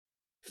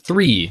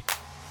3,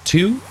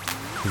 2,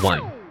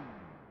 1.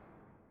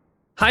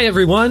 Hi,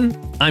 everyone.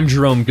 I'm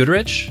Jerome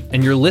Goodrich,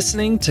 and you're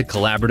listening to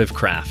Collaborative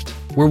Craft,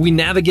 where we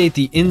navigate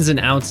the ins and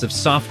outs of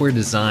software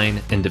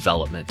design and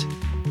development.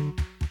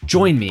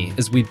 Join me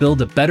as we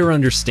build a better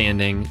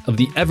understanding of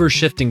the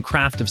ever-shifting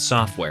craft of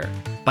software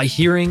by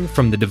hearing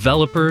from the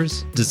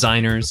developers,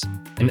 designers,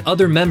 and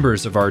other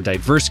members of our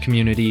diverse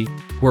community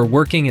who are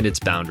working at its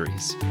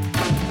boundaries.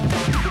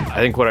 I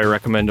think what I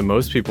recommend to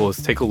most people is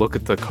take a look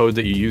at the code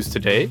that you use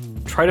today.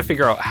 Try to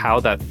figure out how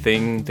that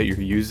thing that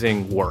you're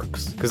using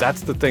works, because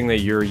that's the thing that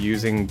you're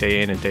using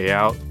day in and day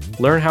out.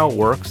 Learn how it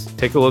works,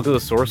 take a look at the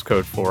source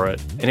code for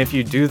it, and if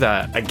you do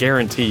that, I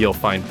guarantee you'll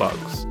find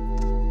bugs.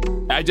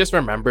 I just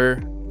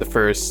remember the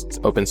first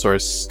open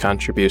source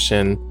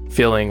contribution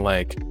feeling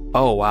like,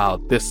 oh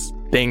wow, this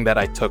thing that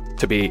I took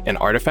to be an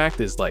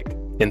artifact is like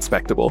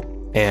inspectable,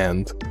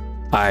 and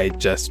I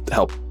just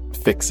helped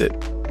fix it.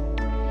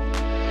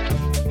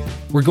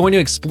 We're going to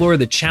explore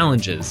the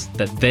challenges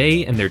that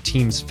they and their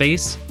teams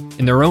face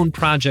in their own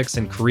projects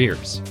and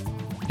careers,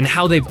 and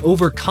how they've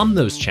overcome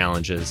those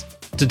challenges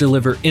to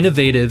deliver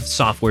innovative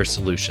software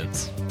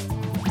solutions.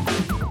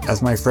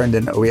 As my friend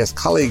and OES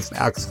colleague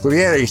Alex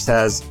Guerrieri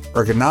says,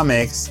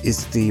 ergonomics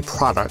is the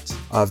product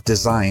of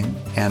design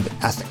and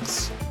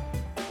ethics.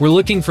 We're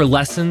looking for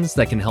lessons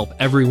that can help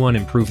everyone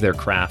improve their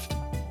craft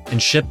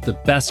and ship the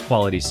best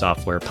quality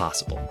software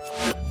possible.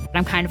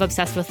 I'm kind of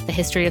obsessed with the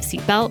history of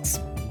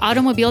seatbelts.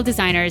 Automobile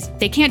designers,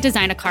 they can't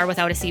design a car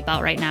without a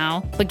seatbelt right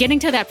now. But getting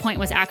to that point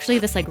was actually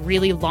this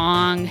really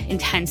long,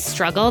 intense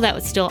struggle that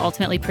was still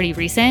ultimately pretty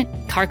recent.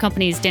 Car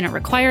companies didn't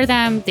require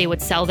them. They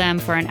would sell them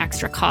for an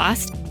extra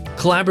cost.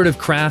 Collaborative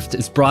Craft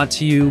is brought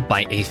to you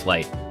by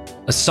Eighthlight,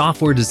 a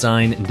software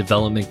design and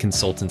development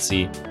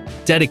consultancy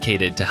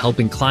dedicated to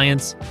helping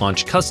clients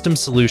launch custom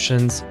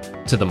solutions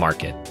to the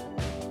market.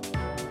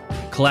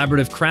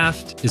 Collaborative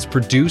Craft is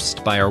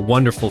produced by our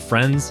wonderful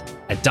friends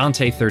at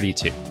Dante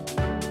 32.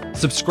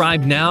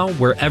 Subscribe now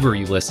wherever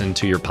you listen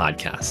to your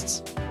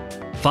podcasts.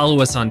 Follow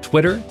us on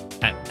Twitter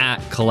at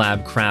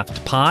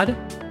 @CollabCraftPod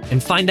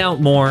and find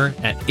out more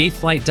at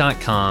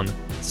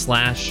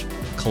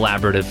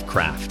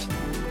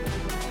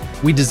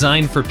eighthlight.com/collaborativecraft. We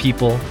design for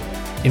people,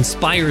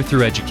 inspire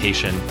through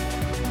education,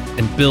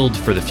 and build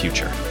for the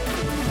future.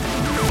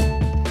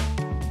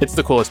 It's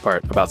the coolest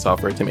part about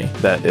software to me,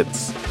 that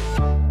it's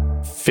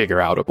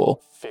figure-outable.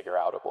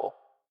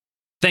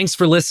 Thanks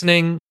for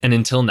listening, and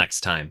until next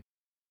time.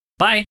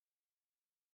 Bye.